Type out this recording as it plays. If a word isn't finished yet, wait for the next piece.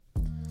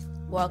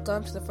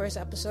Welcome to the first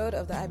episode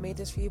of the I Made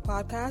This For You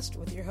podcast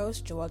with your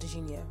host, Joel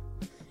DeGinio.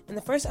 In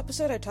the first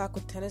episode, I talk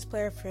with tennis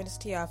player Frances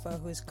Tiafoe,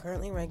 who is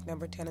currently ranked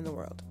number 10 in the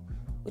world.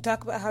 We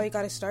talk about how he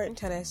got his start in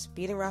tennis,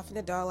 beating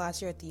Rafael Nadal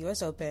last year at the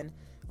US Open,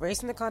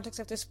 race in the context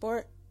of the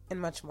sport, and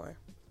much more.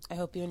 I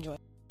hope you enjoy.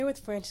 Here with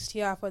Frances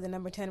Tiafoe, the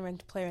number 10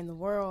 ranked player in the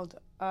world.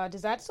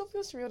 Does that still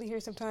feel surreal to hear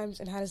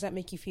sometimes, and how does that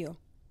make you feel?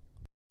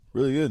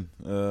 Really good.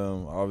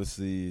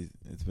 Obviously,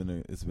 it's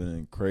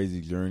been a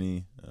crazy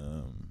journey.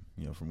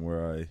 From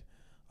where I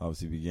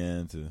obviously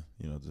began to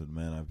to the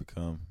man I've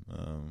become.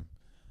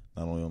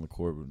 Not only on the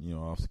court, but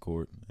off the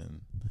court, and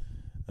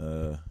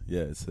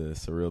it's a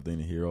surreal thing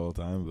to hear all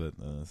the time, but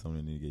something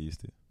I need to get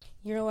used to.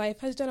 Your life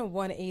has done a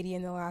 180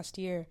 in the last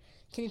year.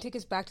 Can you take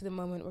us back to the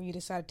moment where you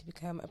decided to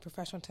become a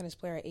professional tennis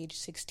player at age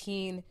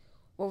 16?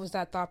 What was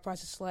that thought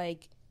process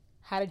like?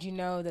 How did you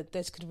know that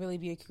this could really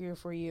be a career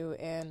for you?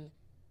 And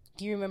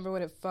do you remember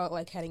what it felt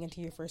like heading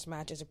into your first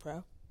match as a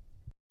pro?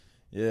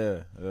 Yeah.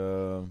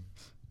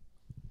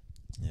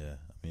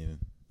 I mean,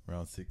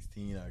 around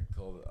 16, I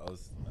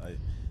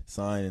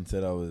signed and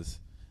said I was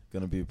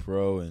gonna be a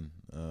pro, and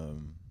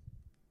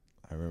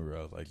I remember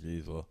I was like,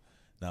 geez, well,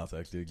 now it's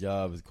actually a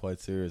job. It's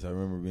quite serious. I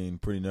remember being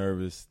pretty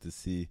nervous to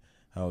see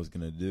how I was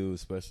gonna do,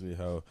 especially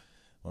how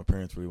my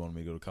parents really wanted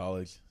me to go to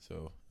college.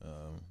 So,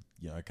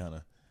 I kind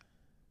of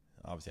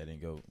obviously I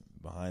didn't go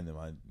behind them.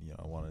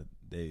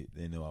 They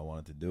knew I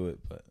wanted to do it,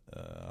 but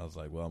I was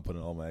like, well, I'm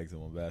putting all my eggs in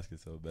one basket,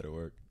 so it better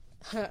work.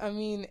 I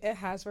mean, it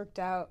has worked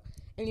out.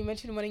 And you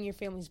mentioned wanting your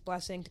family's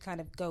blessing to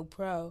kind of go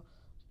pro.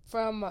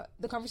 From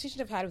the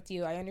conversation I've had with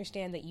you, I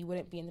understand that you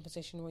wouldn't be in the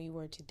position where you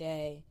were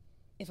today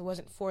if it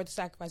wasn't for the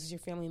sacrifices your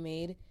family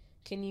made.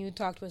 Can you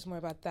talk to us more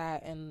about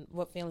that and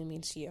what family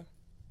means to you?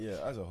 Yeah,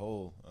 as a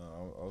whole,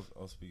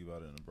 I'll speak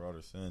about it in a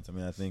broader sense. I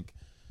mean, I think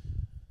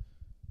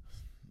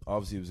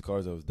obviously it was the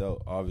cards I was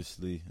dealt.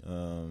 Obviously,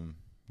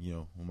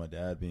 with my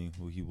dad being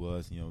who he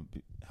was,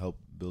 helped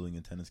building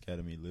a tennis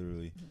academy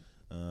literally.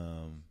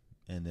 Mm-hmm.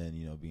 And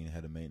then, being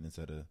head of maintenance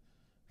at a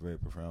very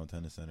profound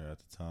tennis center at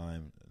the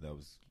time, that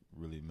was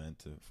really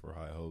meant for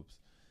high hopes.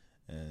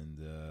 And,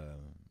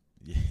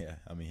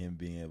 him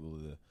being able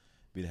to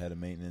be the head of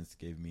maintenance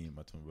gave me and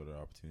my twin brother the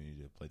opportunity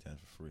to play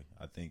tennis for free.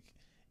 I think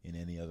in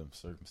any other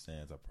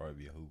circumstance, I'd probably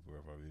be a hooper,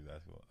 I'd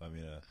probably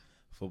be a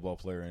football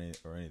player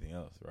or anything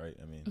else, right?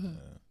 I mean,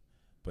 mm-hmm.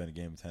 Playing a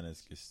game of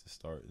tennis just to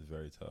start is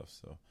very tough.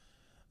 So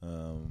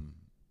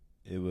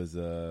it was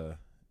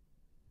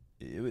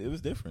it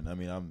was different. I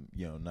mean, I'm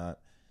not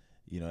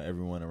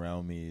everyone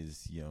around me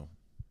is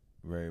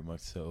very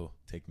much so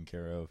taken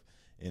care of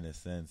in a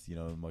sense.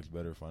 Much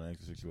better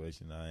financial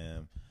situation than I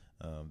am.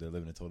 They're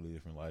living a totally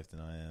different life than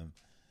I am.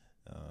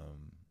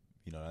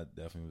 I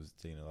definitely was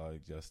taking a lot of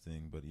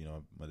adjusting, but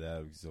my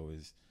dad was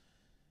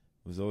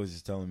always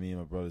just telling me and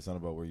my brother, it's not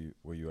about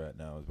where you're at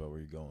now, it's about where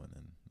you're going,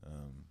 and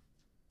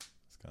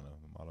it's kind of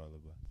the motto I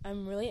live by.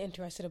 I'm really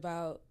interested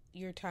about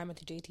your time at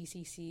the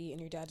JTCC and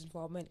your dad's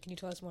involvement. Can you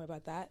tell us more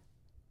about that?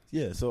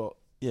 So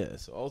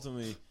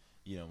ultimately,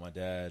 my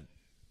dad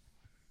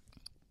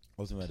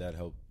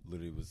helped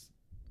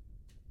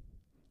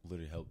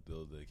helped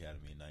build the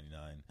academy in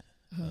 '99.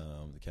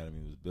 Mm-hmm. The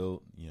academy was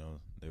built.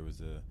 There was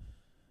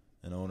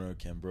an owner,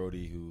 Ken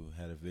Brody, who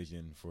had a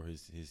vision for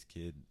his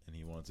kid, and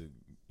he wanted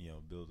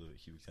to build a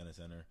huge tennis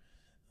center,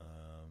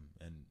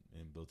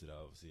 and built it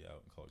obviously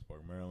out in College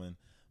Park, Maryland.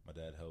 My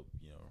dad helped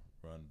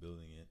run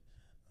building it,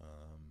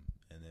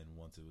 and then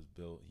once it was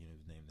built, he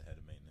was named the head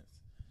of maintenance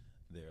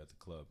there at the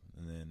club,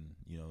 and then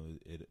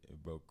it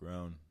broke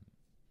ground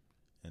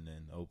and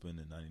then opened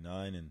in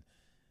 '99, and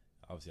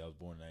obviously I was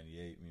born in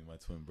 '98, me and my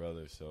twin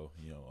brother, so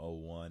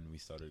 '01 we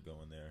started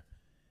going there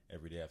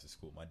every day after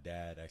school. My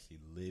dad actually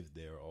lived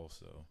there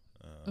also,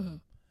 mm-hmm.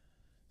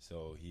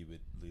 So he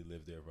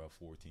lived there about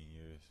 14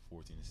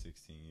 to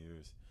 16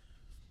 years.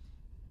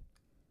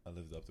 I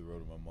lived up the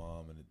road with my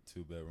mom in a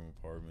 2-bedroom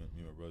apartment.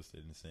 Me and my brother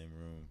stayed in the same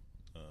room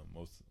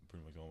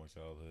pretty much all my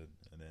childhood,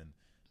 and then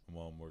my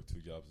mom worked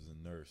 2 jobs as a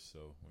nurse,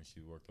 so when she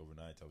worked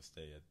overnight, I would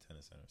stay at the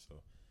tennis center. So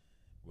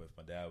if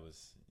my dad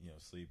was,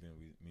 sleeping,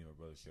 me and my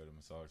brother shared a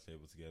massage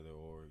table together,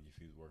 or if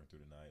he was working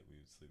through the night, we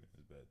would sleep in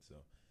his bed. So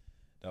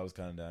that was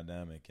kind of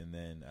dynamic. And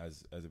then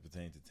as it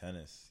pertained to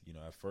tennis,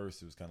 at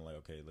first it was kind of like,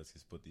 okay, let's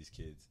just put these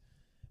kids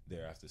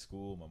there after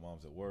school. My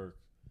mom's at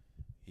work.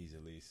 He's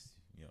at least,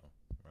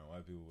 around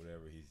white people,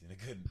 whatever. He's in a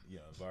good,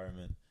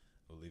 environment.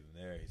 We'll leave him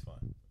there. He's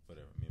fine.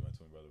 Whatever. Me and my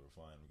twin brother were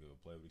fine. We go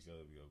play with each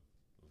other.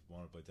 If we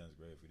wanted to play tennis,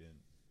 great. If we didn't,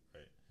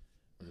 right.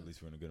 Or at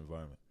least we're in a good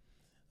environment.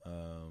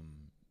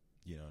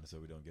 And so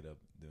we don't get up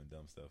doing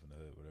dumb stuff in the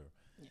hood, whatever.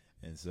 Yeah.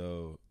 And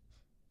so,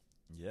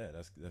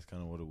 that's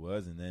kind of what it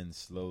was. And then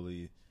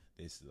slowly,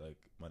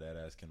 my dad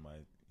asked, can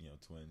my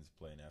twins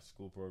play an after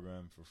school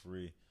program for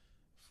free?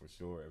 For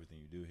sure,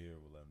 everything you do here,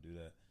 we'll let them do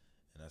that.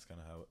 And that's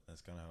kind of how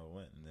it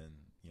went. And then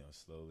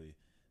slowly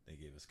they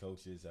gave us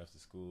coaches after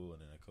school,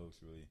 and then a coach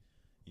really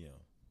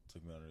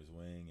took me under his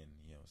wing and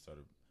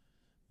started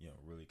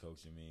really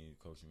coaching me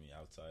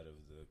outside of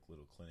the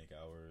little clinic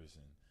hours,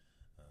 and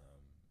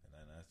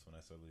that's when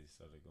I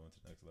started going to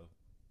the next level.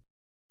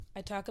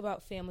 I talk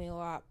about family a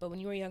lot, but when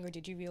you were younger,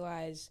 did you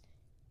realize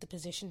the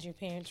positions your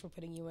parents were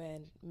putting you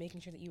in,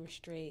 making sure that you were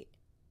straight?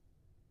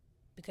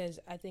 Because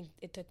I think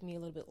it took me a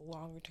little bit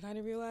longer to kind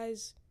of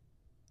realize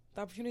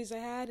the opportunities I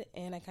had,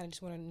 and I kind of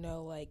just want to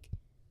know, like,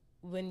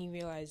 when you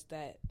realized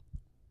that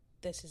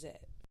this is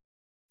it.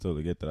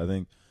 Totally get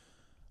that.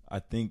 I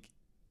think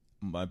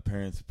my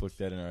parents pushed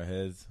that in our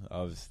heads.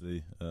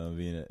 Obviously,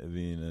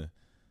 being a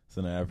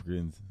son of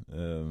Africans,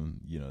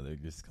 they're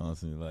just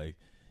constantly like,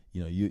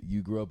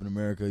 you grew up in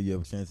America, you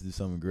have a chance to do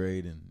something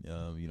great,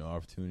 and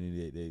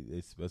opportunity.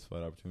 They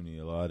specified opportunity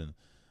a lot, and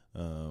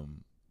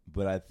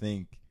but I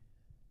think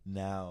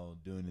now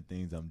doing the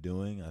things I'm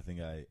doing, I think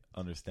I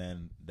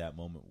understand that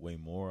moment way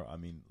more. I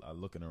mean,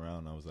 looking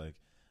around, I was like,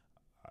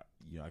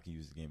 I can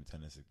use the game of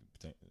tennis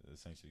to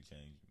essentially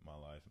change my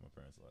life and my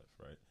parents' life,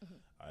 right? Mm-hmm.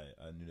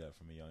 I knew that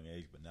from a young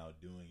age, but now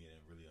doing it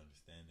and really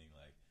understanding,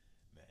 like,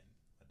 man,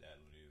 my dad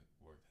literally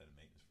worked at a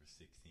maintenance for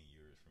 16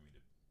 years for me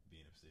to be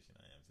in a position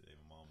I am today.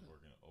 My mom was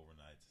working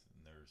overnights,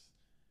 nurse,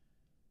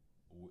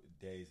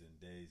 days and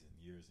days and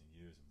years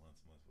and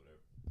months,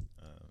 whatever,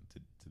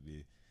 to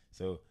be.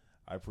 So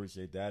I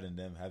appreciate that, and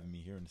them having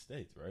me here in the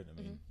States, right? I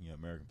mean,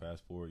 American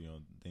passport,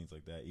 things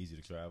like that, easy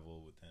to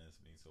travel with tennis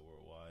being so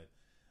worldwide.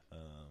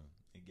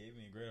 It gave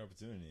me a great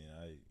opportunity,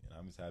 and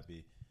I'm just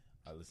happy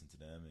I listened to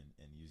them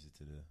and used it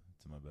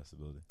to my best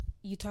ability.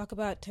 You talk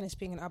about tennis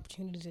being an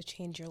opportunity to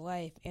change your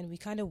life, and we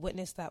kind of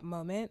witnessed that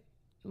moment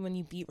when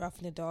you beat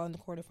Rafael Nadal in the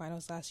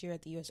quarterfinals last year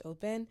at the U.S.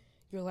 Open.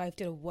 Your life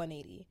did a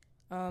 180.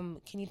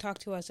 Can you talk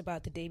to us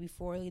about the day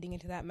before leading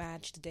into that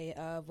match, the day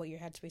of, what your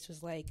headspace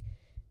was like?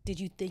 Did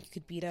you think you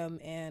could beat him,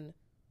 and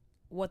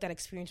what that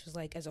experience was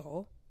like as a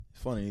whole?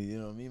 It's funny, me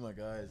and my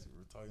guys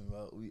were talking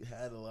about, we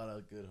had a lot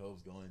of good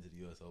hopes going into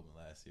the U.S. Open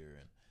last year,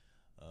 and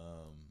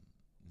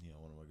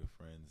one of my good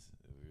friends,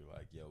 we were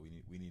like, yo,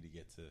 we need to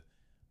get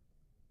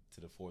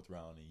to the fourth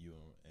round, and you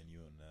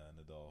and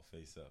Nadal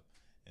face up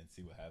and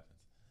see what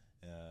happens.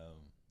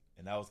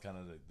 And that was kind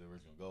of the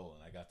original goal,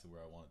 and I got to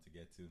where I wanted to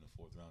get to in the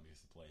fourth round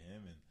just to play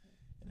him,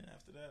 and then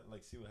after that,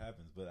 like, see what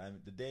happens. But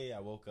the day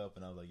I woke up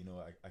and I was like,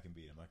 I can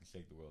beat him. I can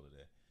shake the world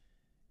today.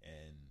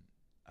 And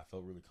I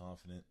felt really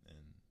confident, and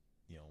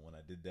when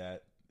I did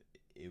that,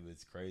 it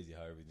was crazy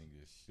how everything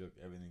just shook.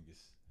 Everything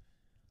just,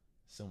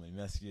 so many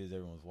messages.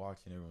 Everyone's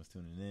watching. Everyone's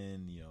tuning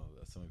in.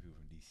 So many people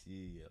from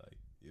DC. Like,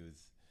 it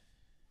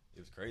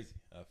was crazy.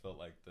 I felt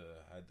like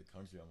I had the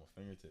country on my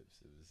fingertips.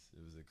 It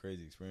was a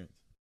crazy experience.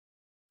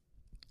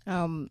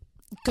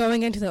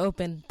 Going into the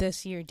Open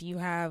this year, do you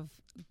have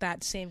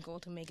that same goal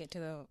to make it to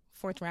the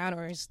fourth round,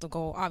 or is the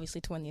goal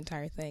obviously to win the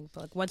entire thing?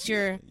 But like, what's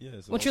your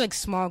like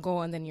small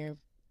goal and then your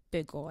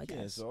big goal, I guess?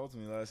 Yeah, so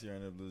ultimately last year I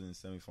ended up losing the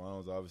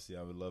semifinals. Obviously,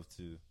 I would love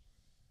to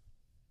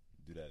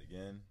do that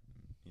again,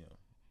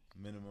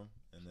 minimum,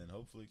 and then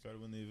hopefully try to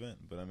win the event.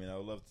 But I mean, I'd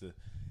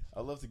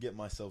love to get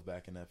myself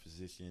back in that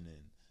position,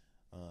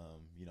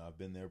 and I've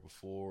been there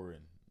before,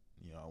 and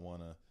I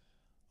want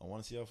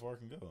to see how far I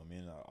can go. I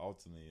mean,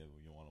 ultimately,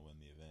 you want to win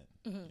the event.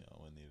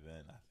 Mm-hmm. Win the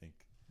event. I think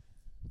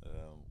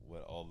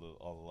what all the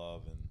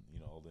love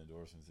and all the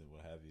endorsements and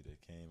what have you that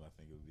came, I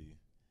think it would be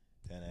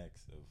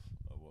 10x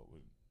of what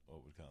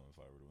would come if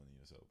I were to win the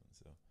U.S. Open.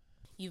 So,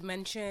 you've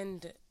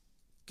mentioned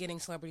getting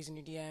celebrities in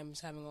your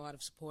DMs, having a lot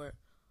of support.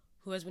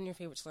 Who has been your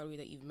favorite celebrity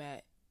that you've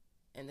met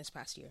in this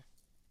past year?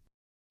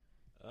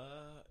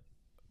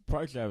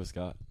 Probably Travis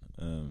Scott.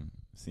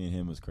 Seeing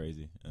him was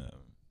crazy.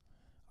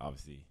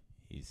 Obviously,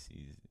 he's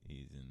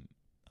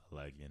a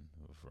legend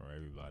for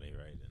everybody,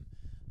 right? And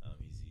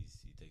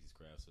he takes his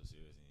craft so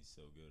serious, and he's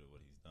so good at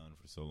what he's done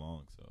for so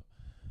long. So,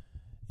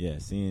 yeah,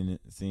 seeing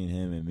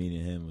him and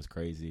meeting him was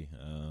crazy.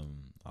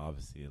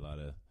 Obviously, a lot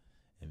of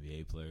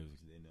NBA players,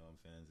 which they know I'm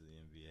fans of the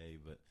NBA,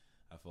 but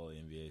I follow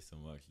the NBA so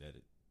much that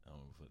I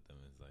don't put them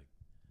as like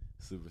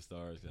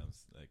superstars.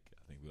 I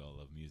think we all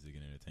love music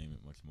and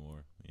entertainment much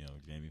more.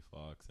 Jamie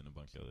Foxx and a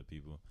bunch of other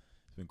people.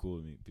 It's been cool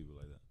to meet people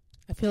like that.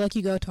 I feel like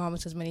you go to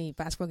almost as many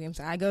basketball games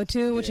as I go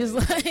to, which is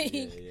like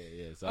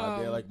yeah. So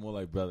they're like more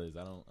like brothers.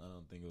 I don't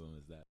think of them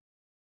as that.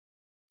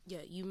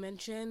 Yeah, you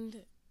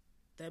mentioned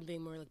them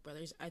being more like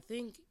brothers. I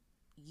think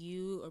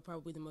you are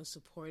probably the most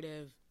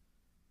supportive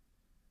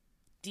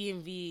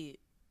DMV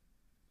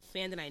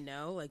fan that I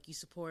know. Like, you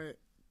support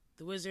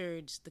the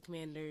Wizards, the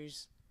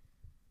Commanders,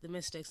 the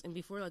Mystics, and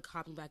before like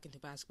hopping back into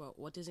basketball,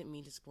 what does it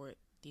mean to support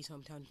these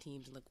hometown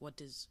teams, and like, what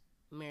does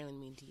Maryland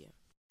mean to you?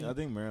 I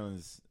think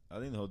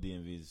the whole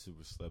DMV is a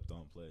super slept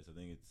on place. I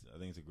think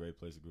it's a great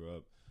place to grow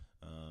up.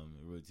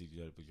 It really teaches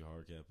you how to put your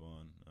hard cap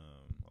on.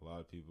 A lot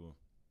of people,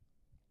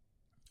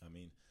 I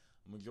mean,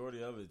 a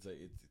majority of it's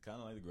kind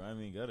of like the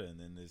grimy and gutter, and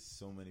then there's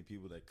so many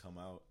people that come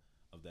out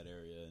of that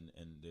area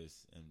and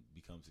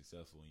become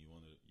successful, and you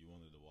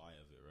wonder the why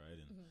of it, right?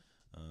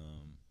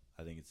 And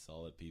I think it's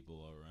solid people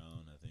all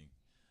around. I think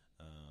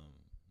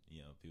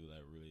people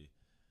that really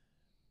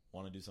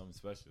want to do something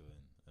special,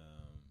 and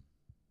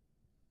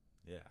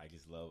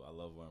I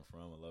love where I'm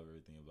from. I love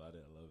everything about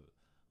it. I love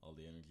all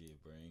the energy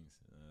it brings.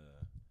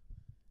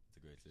 It's a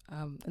great city.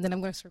 And then I'm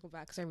going to circle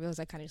back because I realize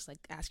I kind of just like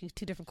ask you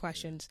two different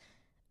questions.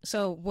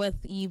 So with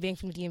you being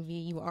from the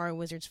DMV, you are a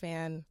Wizards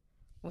fan,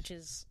 which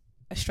is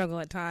a struggle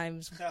at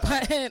times.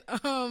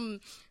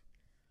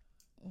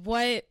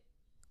 But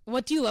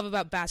what do you love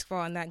about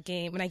basketball in that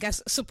game? And I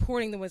guess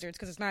supporting the Wizards,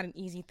 because it's not an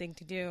easy thing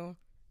to do.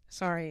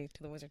 Sorry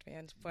to the Wizard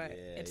fans, but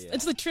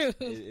it's the truth.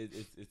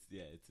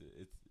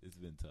 It's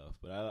been tough,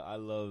 but I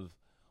love.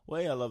 Well,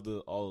 yeah, I love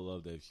all the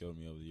love they've showed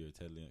me over the years.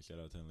 Ted Leon, shout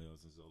out Ted Leon,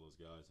 since all those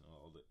guys and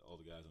all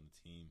the guys on the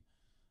team,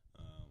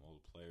 all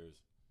the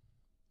players.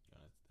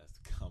 That's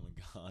the common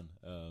con.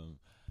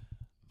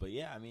 But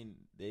yeah, I mean,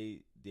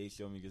 they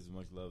show me just as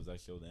much love as I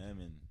show them,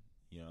 and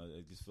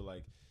I just feel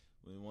like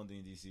one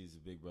thing in DC is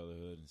a big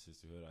brotherhood and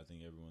sisterhood. I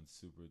think everyone's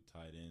super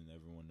tied in.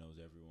 Everyone knows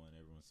everyone.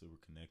 Everyone's super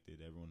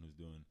connected. Everyone who's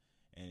doing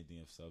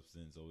anything of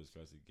substance always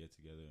tries to get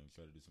together and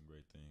try to do some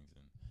great things.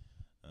 And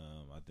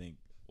I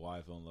think why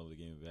I fell in love with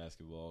the game of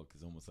basketball,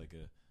 because it's almost like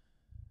a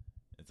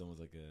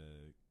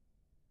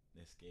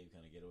escape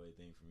kind of getaway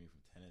thing for me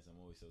from tennis.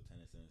 I'm always so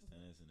tennis, and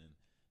then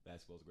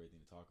basketball's a great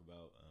thing to talk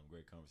about.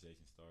 Great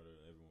conversation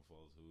starter. Everyone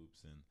follows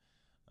hoops, and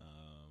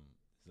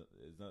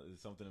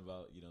it's something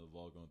about the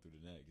ball going through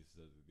the net. It's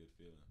a good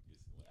feeling.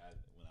 Just when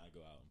I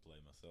go out and play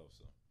myself.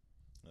 So,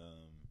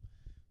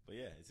 but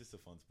yeah, it's just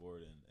a fun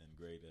sport and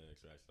great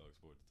trash talk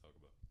sport to talk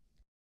about.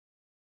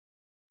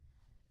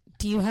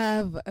 Do you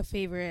have a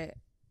favorite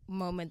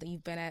moment that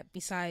you've been at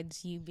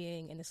besides you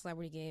being in the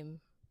celebrity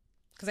game?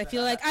 Because I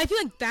feel like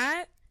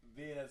that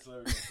being at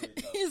celebrity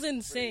is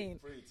insane.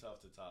 Pretty tough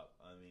to top.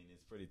 I mean,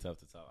 it's pretty tough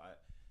to top.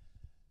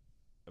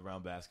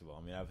 Around basketball,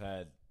 I mean, I've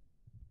had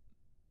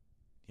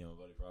my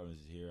buddy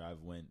Providence is here.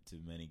 I've went to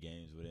many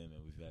games with him,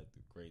 and we've had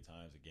great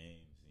times at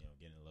games.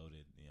 Getting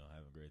loaded,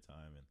 having a great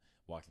time, and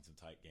watching some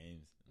tight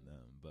games.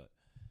 But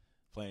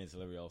playing a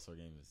celebrity all-star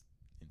game is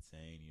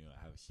insane. I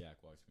have Shaq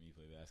watch me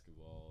play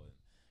basketball and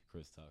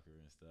Chris Tucker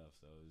and stuff.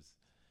 So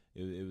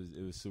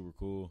it was super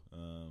cool.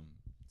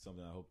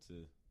 Something I hope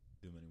to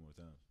do many more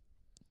times.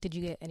 Did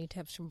you get any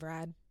tips from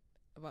Brad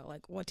about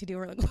like what to do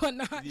or like what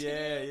not?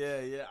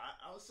 Yeah.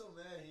 I was so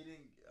mad he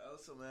didn't. I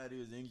was so mad he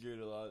was injured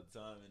a lot of the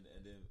time,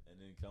 and then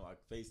come. I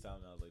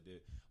FaceTime and I was like,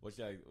 dude, what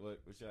should I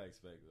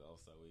expect with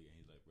All-Star Week? And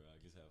he's like, bro,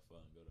 just have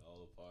fun, go to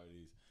all the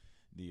parties,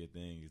 do your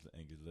thing,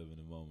 and just live in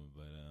the moment.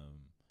 But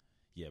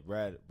yeah,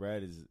 Brad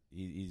is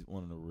he's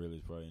one of the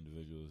realest probably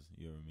individuals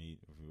you ever meet.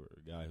 For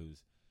a guy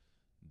who's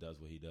does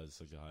what he does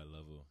at such a high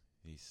level,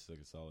 he's such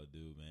a solid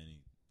dude,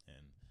 man.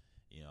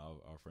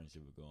 Our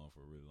friendship would go on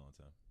for a really long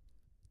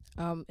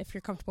time. If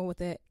you're comfortable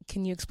with it,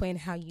 can you explain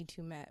how you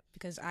two met?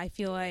 Because I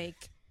feel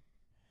like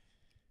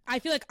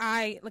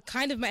I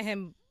kind of met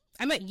him.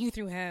 I met you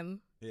through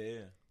him.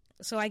 Yeah.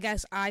 So I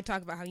guess I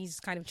talk about how he's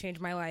kind of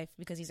changed my life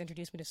because he's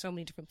introduced me to so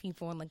many different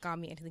people and like got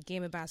me into the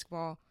game of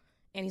basketball.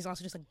 And he's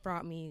also just like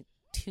brought me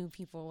to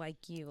people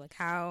like you. Like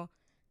how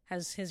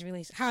has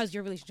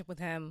your relationship with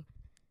him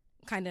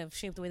kind of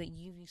shaped the way that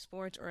you view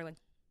sports, or like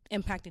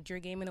impacted your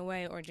game in a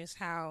way, or just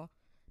how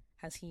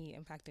has he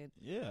impacted?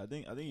 Yeah, I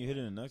think you hit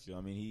it in a nutshell.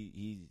 I mean,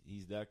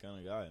 he's that kind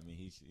of guy. I mean,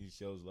 he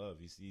shows love.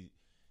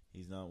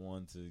 He's not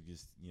one to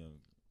just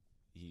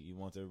he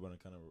wants everyone to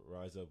kind of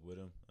rise up with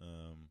him.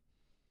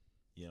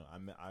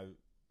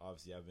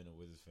 I've been a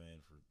Wizards fan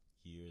for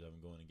years. I've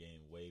been going to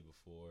game way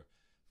before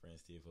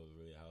Frances Tiafoe was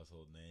really a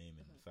household name,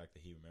 and the fact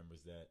that he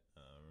remembers that.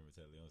 I remember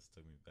Ted Leon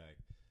took me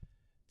back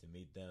to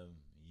meet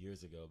them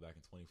years ago, back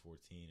in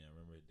 2014. And I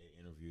remember they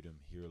interviewed him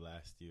here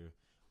last year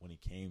when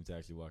he came to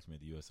actually watch me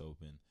at the U.S.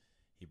 Open.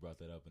 He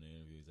brought that up in an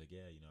interview. He's like,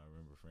 yeah, I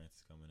remember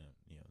Frances coming at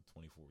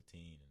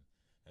 2014, and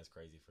that's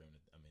crazy for him.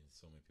 I mean,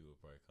 so many people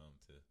probably come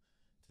to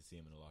see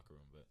him in the locker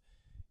room, but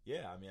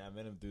yeah, I mean, I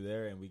met him through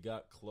there, and we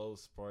got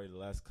close probably the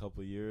last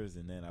couple of years,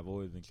 and then I've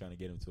always been trying to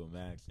get him to a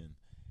match, and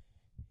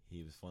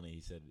he was funny.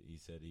 He said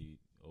he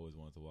always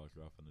wanted to watch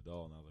Rafael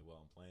Nadal, and I was like, well,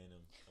 I'm playing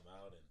him, come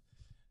out,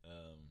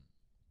 and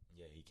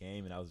yeah, he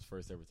came, and that was his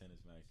first ever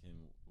tennis match.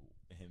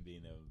 Him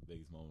being there was the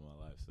biggest moment of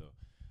my life. So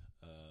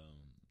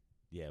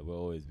yeah,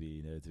 we'll always be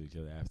there to each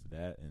other after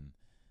that, and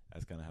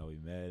that's kind of how we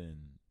met, and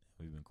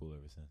we've been cool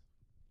ever since.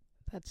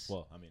 That's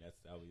how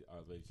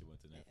our relationship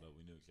went to the next level.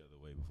 We knew each other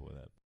way before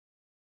that.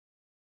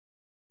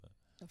 But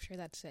I'm sure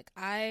that's sick.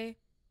 I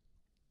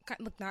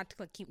not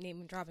to keep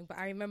naming dropping, but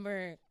I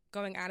remember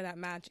going out of that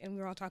match, and we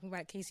were all talking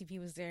about it.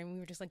 KCP was there, and we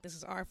were just like, "This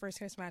is our first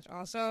tennis match,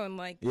 also." And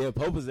like, yeah,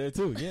 Pope was there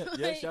too.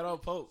 Yeah. Shout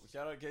out Pope.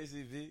 Shout out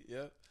KCP.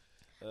 Yep.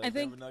 I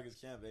think Denver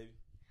Nuggets champ, baby.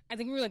 I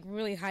think we were like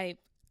really hype.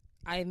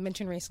 I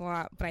mention race a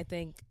lot, but I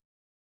think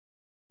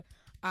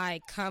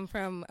I come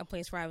from a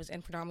place where I was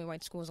in predominantly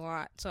white schools a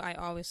lot, so I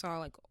always saw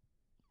like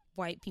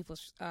white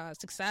people's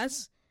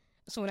success.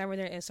 So whenever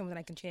there is someone that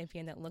I can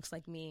champion that looks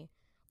like me,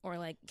 or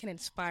like can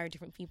inspire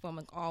different people, I'm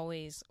like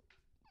always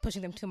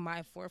pushing them to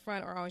my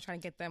forefront, or always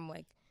trying to get them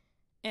like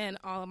in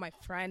all of my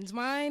friends'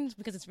 minds,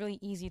 because it's really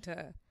easy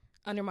to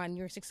undermine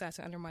your success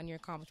and undermine your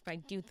accomplishment. But I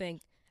do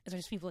think as much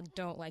as people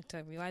don't like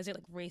to realize it,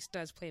 like race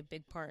does play a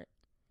big part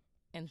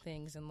in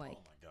things, and like,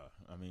 oh my god,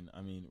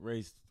 I mean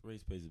race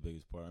plays the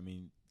biggest part. I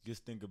mean,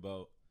 just think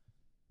about.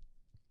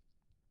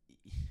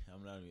 I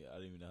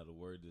don't even know how to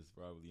word this.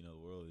 Probably the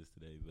world is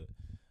today, but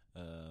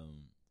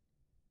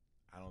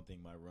I don't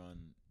think my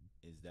run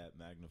is that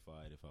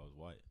magnified if I was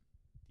white.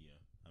 Yeah,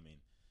 I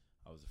mean,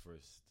 I was the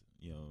first,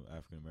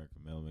 African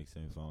American male to make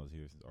semifinals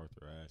here since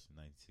Arthur Ashe in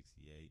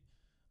 1968.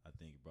 I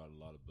think it brought a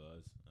lot of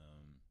buzz.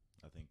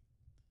 I think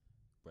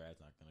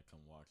Brad's not gonna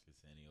come watch this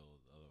any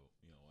old other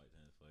white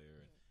tennis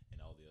player and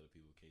all the other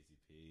people,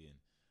 KCP and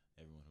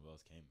everyone who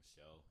else came.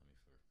 Michelle, I mean,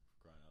 for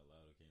crying out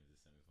loud, who came to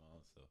the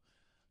semifinals. So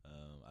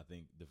I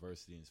think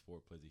diversity in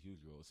sport plays a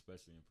huge role,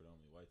 especially in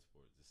predominantly white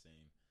sports. The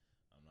same.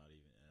 I'm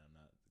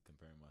not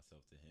comparing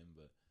myself to him,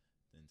 but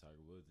then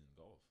Tiger Woods in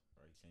golf,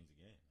 right? He changed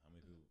the game. How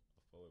many people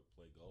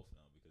play golf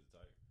now because of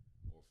Tiger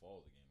or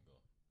follow the game of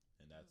golf?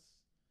 And that's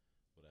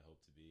what I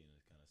hope to be in a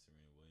kind of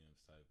Serena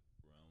Williams type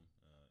realm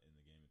in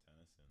the game of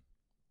tennis. And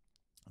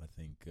I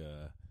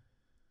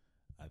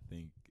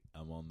think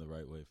I'm on the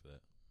right way for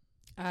that.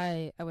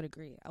 I would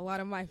agree. A lot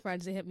of my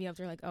friends, they hit me up.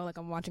 They're like, "Oh, like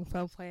I'm watching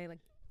Fo play, like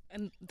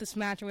in this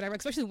match or whatever."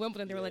 Especially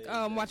Wimbledon, they were like,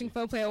 "Oh, I'm watching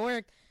Fo play at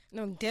work."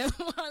 No, damn,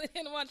 I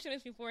didn't watch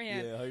tennis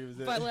beforehand. Yeah,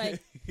 100%. But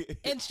like,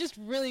 it's just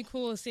really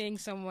cool seeing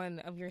someone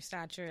of your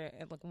stature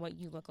and like what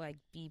you look like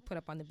be put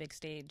up on the big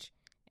stage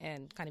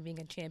and kind of being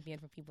a champion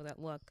for people that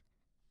look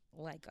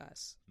like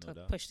us to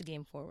push the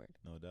game forward.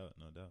 No doubt.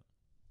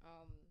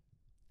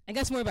 I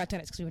guess more about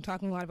tennis because we've been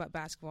talking a lot about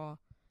basketball.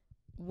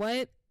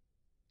 What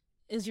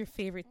is your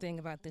favorite thing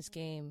about this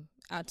game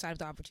outside of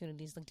the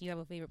opportunities? Like, do you have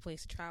a favorite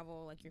place to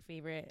travel? Like your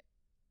favorite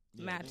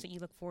match that you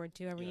look forward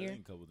to every year?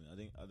 I think a couple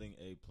things. I think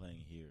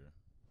playing here,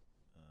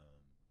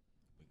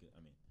 because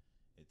I mean,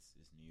 it's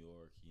New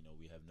York.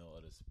 We have no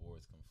other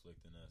sports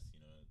conflicting us.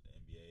 The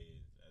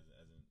NBA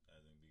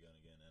hasn't begun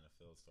again.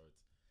 NFL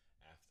starts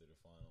after the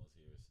finals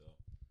here, so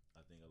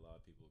I think a lot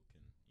of people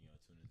can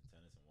tune into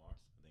tennis and watch.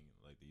 I think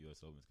like the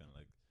U.S. Open is kind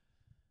of like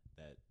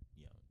that.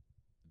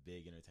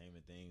 Big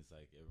entertainment things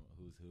like everyone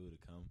who's who to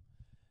come.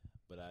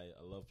 But I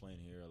love playing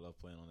here. I love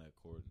playing on that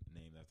court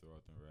named after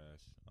Arthur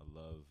Ashe. I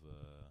love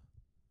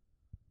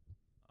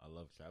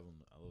traveling.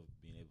 I love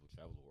being able to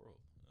travel the world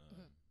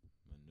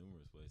in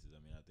numerous places. I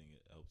mean, I think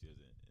it helps you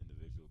as an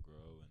individual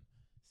grow and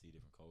see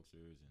different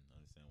cultures and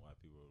understand why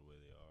people are the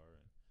way they are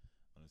and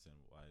understand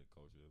why the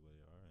culture is the way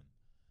they are.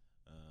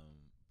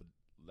 But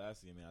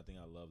lastly, I mean, I think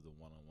I love the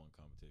one-on-one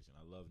competition.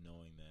 I love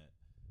knowing that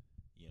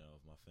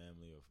if my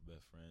family or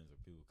best friends or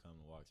people come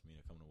to watch me,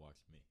 they're coming to watch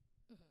me.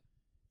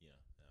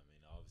 I mean,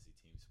 obviously,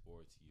 team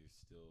sports, you're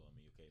still,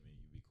 you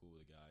be cool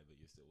with a guy,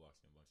 but you're still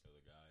watching a bunch of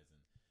other guys,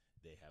 and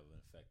they have an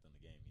effect on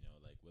the game.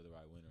 Like whether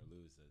I win or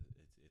lose,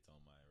 it's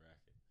on my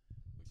racket,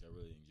 which I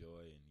really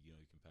enjoy. And you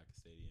can pack a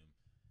stadium,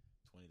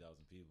 20,000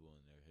 people, and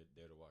they're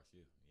there to watch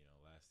you.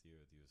 Last year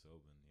at the U.S.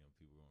 Open,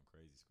 people were going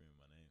crazy screaming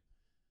my name.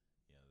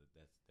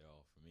 They're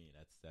all for me.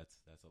 That's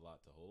a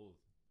lot to hold,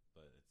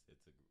 but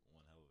it's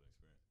one hell of an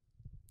experience.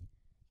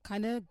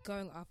 Kind of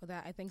going off of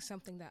that, I think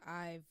something that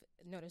I've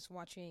noticed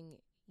watching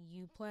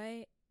you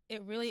play,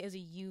 it really is a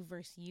you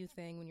versus you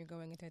thing when you're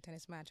going into a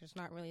tennis match. It's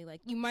not really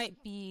like you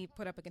might be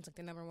put up against like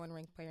the number one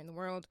ranked player in the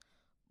world,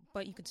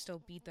 but you could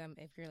still beat them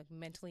if you're like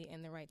mentally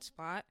in the right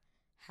spot.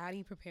 How do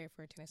you prepare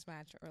for a tennis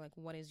match, or like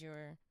what is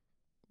your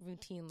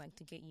routine like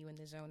to get you in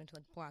the zone and to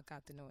like block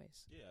out the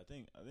noise? Yeah, I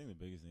think the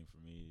biggest thing for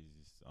me is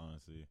just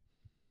honestly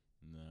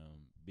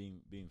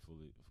being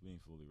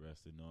fully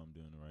rested. Know I'm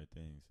doing the right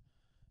things.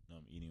 Know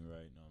I'm eating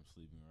right. Know I'm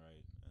sleeping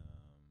right.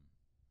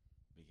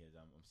 Because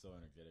I'm so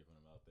energetic when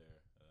I'm out there.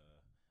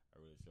 I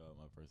really show out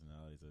my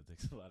personality, so it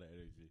takes a lot of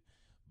energy.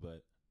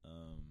 But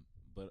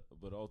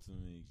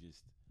ultimately,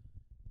 just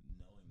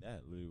knowing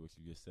that, literally what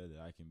you just said,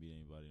 that I can beat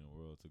anybody in the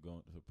world. To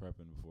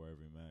prepping before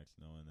every match,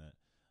 knowing that,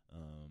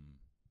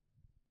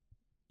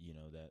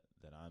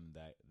 that I'm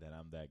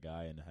that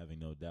guy, and having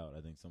no doubt.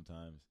 I think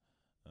sometimes,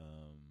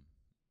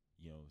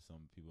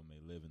 some people may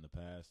live in the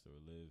past or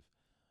live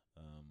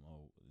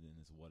in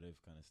this what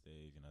if kind of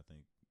stage, and I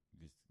think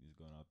just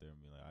going out there and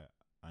being like,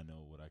 I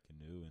know what I can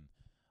do, and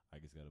I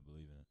just got to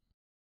believe in it.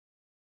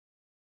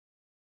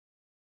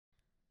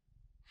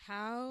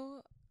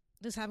 How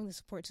does having the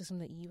support system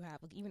that you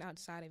have, like even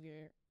outside of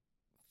your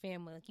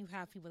family, like you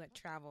have people that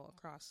travel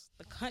across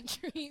the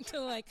country to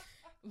like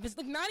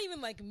not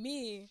even like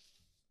me,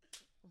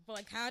 but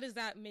like how does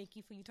that make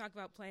you feel? You talk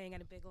about playing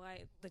at a big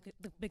light,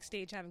 the big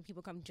stage, having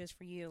people come just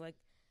for you. Like,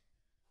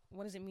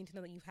 what does it mean to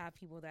know that you have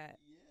people that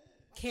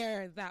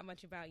care that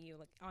much about you,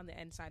 like on the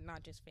inside,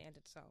 not just fans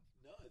itself?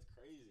 No, it's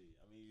crazy.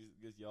 I mean,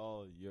 just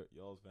y'all's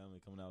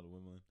family coming out to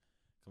Wimbledon,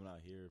 coming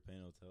out here,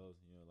 paying hotels,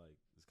 like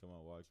just come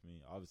out and watch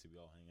me. Obviously, we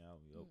all hang out.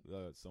 We all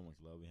got so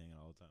much love. We hang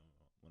out all the time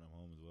when I'm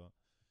home as well.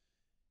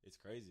 It's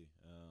crazy.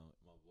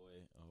 My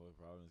boy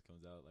Providence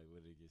comes out, like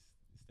literally just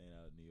staying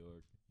out in New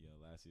York.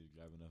 Last year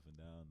driving up and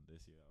down.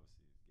 This year,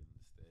 obviously, getting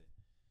to stay.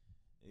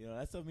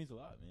 That stuff means a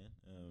lot, man.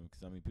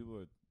 Because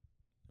people are.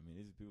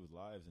 These are people's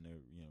lives, and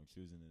they're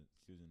choosing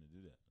to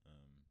do that.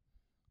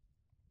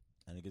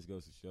 And it just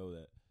goes to show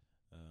that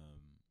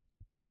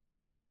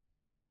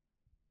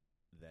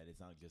that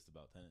it's not just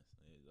about tennis.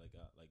 Like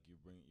you're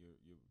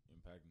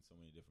impacting so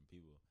many different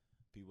people.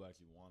 People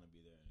actually want to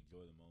be there and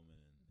enjoy the moment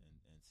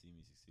and see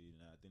me succeed.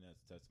 And I think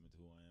that's a testament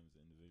to who I am as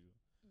an individual.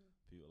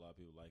 a lot of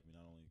people like me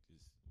not only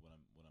because what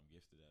I'm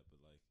gifted at, but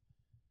like,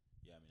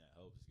 yeah, I mean that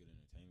helps. It's good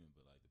entertainment,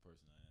 but like the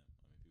person I am.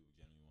 I mean, people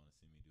genuinely want to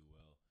see me do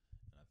well,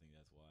 and I think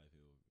that's why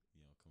people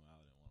come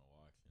out and want to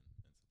watch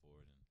and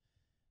support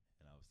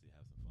and obviously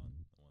have some fun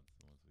once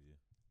we do.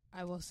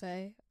 I will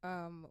say,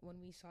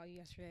 when we saw you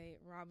yesterday,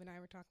 Rob and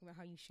I were talking about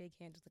how you shake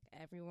hands with like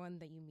everyone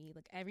that you meet,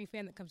 like every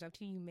fan that comes up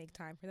to you, you make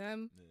time for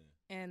them,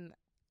 and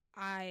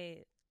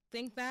I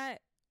think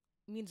that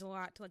means a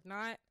lot to like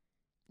not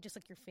just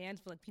like your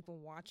fans, but like people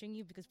watching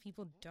you, because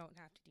people don't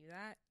have to do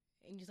that,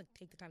 and you just like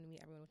take the time to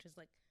meet everyone, which is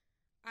like,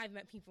 I've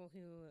met people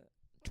who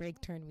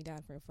Drake turned me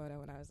down for a photo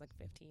when I was like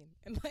 15,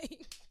 and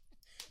like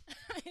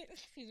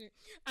excuse me,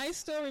 I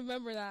still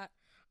remember that.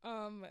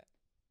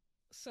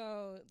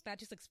 So that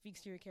just like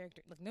speaks to your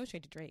character. Like no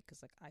shade to Drake,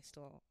 because like I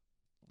still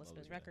listen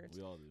to his records.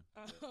 We all do.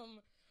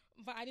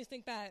 But I just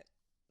think that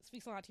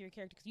speaks a lot to your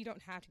character, because you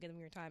don't have to give them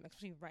your time,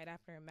 especially right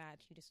after a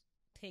match. You just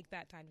take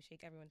that time to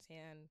shake everyone's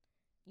hand.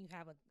 You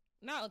have like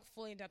not like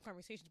fully in-depth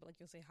conversations, but like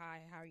you'll say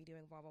hi, how are you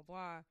doing, blah blah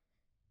blah.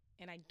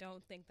 And I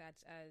don't think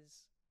that's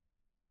as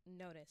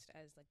noticed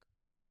as like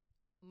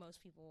most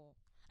people.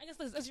 I guess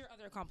that's your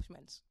other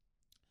accomplishments.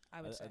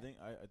 I would say. I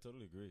think I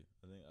totally agree.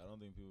 I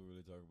don't think people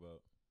really talk about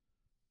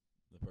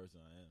the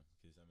person I am,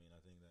 because I mean I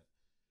think that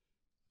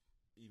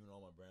even all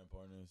my brand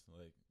partners,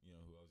 like who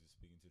I was just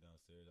speaking to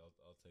downstairs,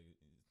 I'll take it.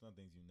 It's not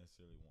things you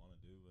necessarily want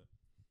to do, but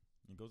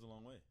it goes a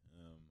long way.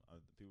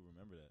 People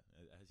remember that,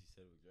 as you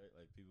said with Drake.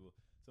 Like people,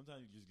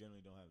 sometimes you just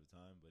generally don't have the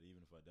time. But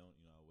even if I don't,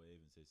 I'll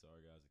wave and say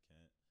sorry, guys, I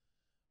can't.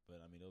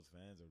 But I mean, those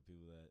fans are the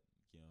people that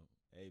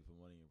A, put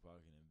money in your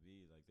pocket, and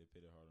B, like they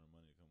pay their hard-earned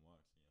money to come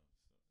watch. So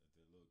if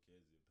they're little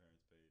kids, their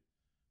parents paid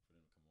for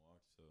them to come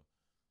watch. So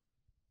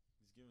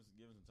just give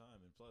them some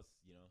time, and plus,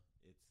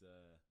 it's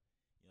a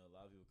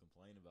lot of people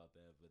complain about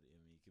that, but I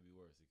mean, it could be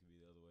worse. It could be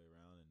the other way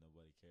around, and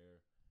nobody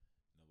care.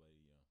 Nobody,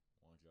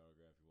 wants your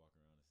autograph. You're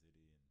walking around the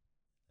city, and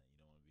you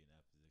don't want to be in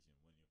that position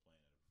when you're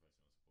playing at a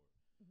professional sport.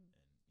 Mm-hmm.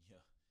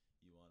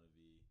 And you want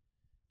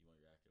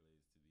your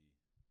accolades to be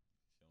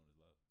shown as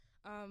love.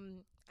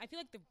 I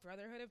feel like the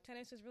brotherhood of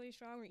tennis is really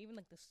strong, or even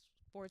like the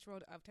sports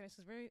world of tennis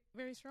is very,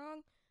 very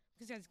strong,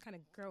 because you guys kind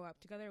of grow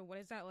up together. What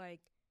is that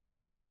like,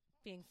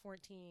 being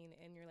 14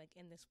 and you're like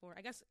in this sport?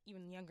 I guess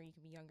even younger, you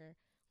can be younger,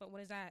 but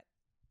what is that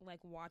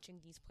like,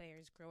 watching these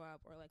players grow up,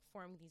 or like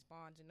forming these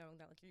bonds and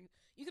knowing that like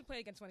you could play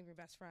against one of your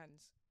best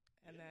friends?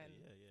 And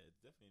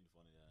it's definitely a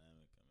funny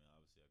dynamic. I mean,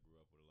 obviously, I grew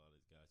up with a lot of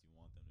these guys. You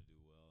want them to do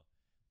well.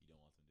 You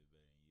don't want them to do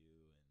better than you,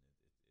 and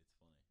it's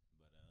funny.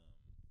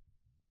 But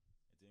it's an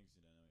interesting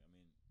dynamic. I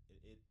mean,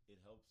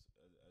 it helps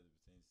as it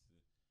pertains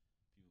to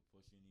people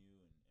pushing you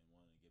and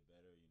wanting to get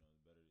better.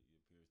 The better your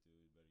peers do,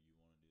 the better you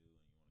want to do, and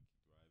you want to keep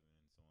thriving,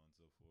 and so on and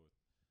so forth.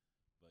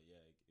 But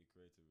yeah, it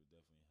creates a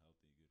definitely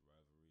healthy, good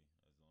rivalry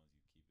as long as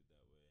you keep it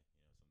that way.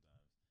 Sometimes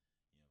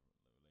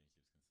relationships can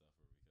suffer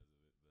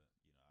because of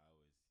it, but I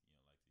always like to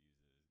use it as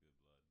good blood,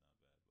 not bad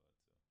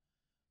blood.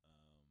 So,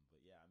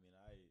 but yeah, I mean,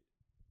 I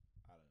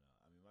don't know.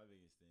 I mean, my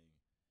biggest thing is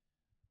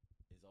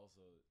it's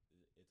also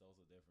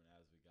different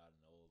as we gotten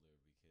older,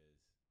 because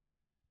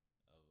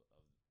of the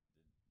dynamic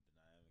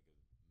of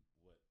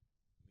what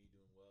me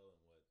doing well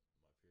and what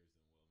my peers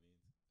doing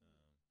well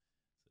means.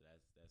 So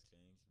that's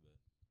changed, but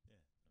yeah, I mean,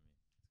 it's cool.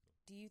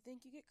 Do you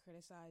think you get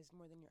criticized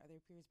more than your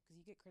other peers, because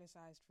you get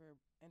criticized for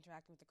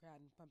interacting with the crowd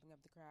and pumping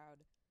up the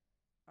crowd?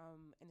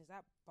 And does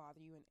that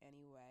bother you in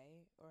any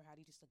way, or how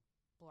do you just like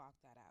block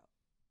that out?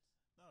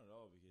 Not at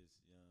all, because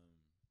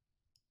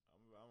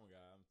I'm a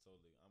guy.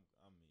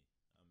 I'm me.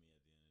 I'm me at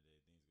the end of the day.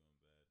 Things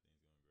going bad,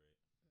 things going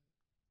great.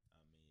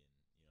 I'm me,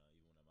 and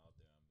even when I'm out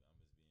there, I'm just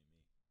being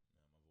me.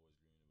 I'm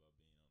always dreaming about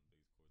being on the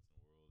biggest courts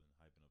in the world and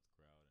hyping up the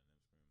crowd and them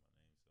screaming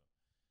my name.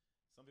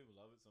 So some people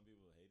love it, some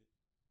people hate it.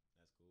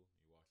 That's cool.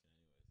 You're watching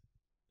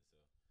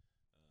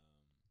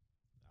anyways.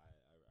 So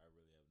I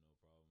really have no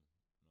problem with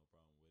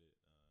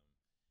it.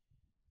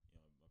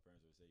 My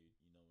parents would say, when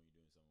you're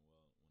doing something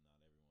well, when not everyone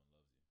loves you,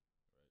 right?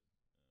 Because,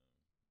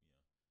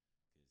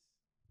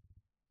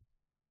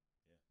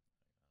 yeah, I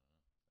don't know. That's just what it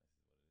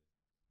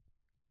is.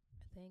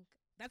 I think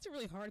that's a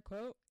really hard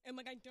quote, and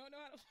like I don't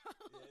know how to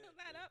follow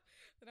that up.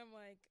 But I'm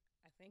like,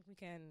 I think we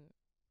can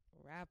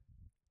wrap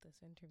this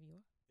interview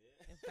up.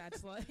 Yeah. If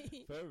that's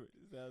like perfect.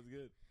 Sounds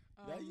good.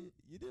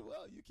 You did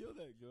well. You killed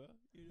that, Joel.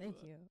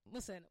 Thank you.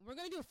 Listen, we're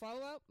gonna do a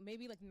follow up.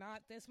 Maybe like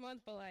not this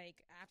month, but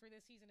like after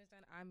this season is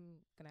done,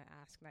 I'm gonna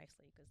ask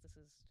nicely, because this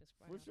is just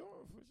fun. For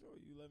sure.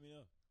 You let me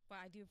know.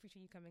 But I do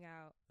appreciate you coming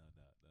out. No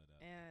doubt.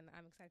 And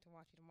I'm excited to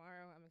watch you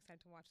tomorrow. I'm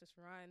excited to watch this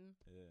run.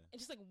 Yeah.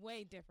 It's just like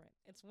way different.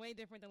 It's way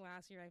different than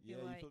last year. I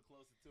feel you feel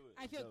closer to it.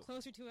 I feel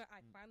closer to it.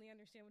 I finally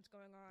understand what's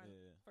going on.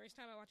 Yeah. First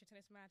time I watched a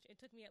tennis match, it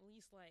took me at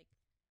least like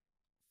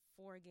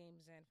 4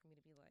 games in for me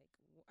to be like,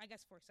 I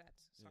guess 4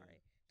 sets, to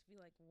be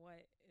like,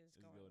 what is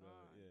going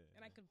on?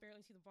 And I could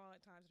barely see the ball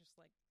at times,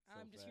 just like,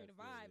 I'm just here to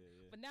vibe.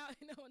 But now I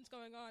know what's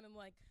going on, and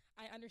like,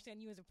 I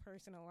understand you as a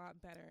person a lot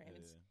better, and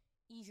it's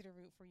easy to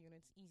root for you, and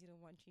it's easy to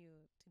want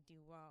you to do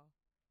well.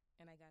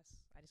 And I guess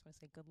I just want to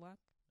say good luck.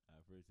 I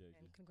appreciate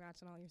you. And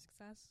congrats on all your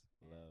success.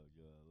 Love,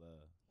 Joel.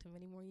 Love. To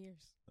many more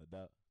years. No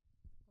doubt.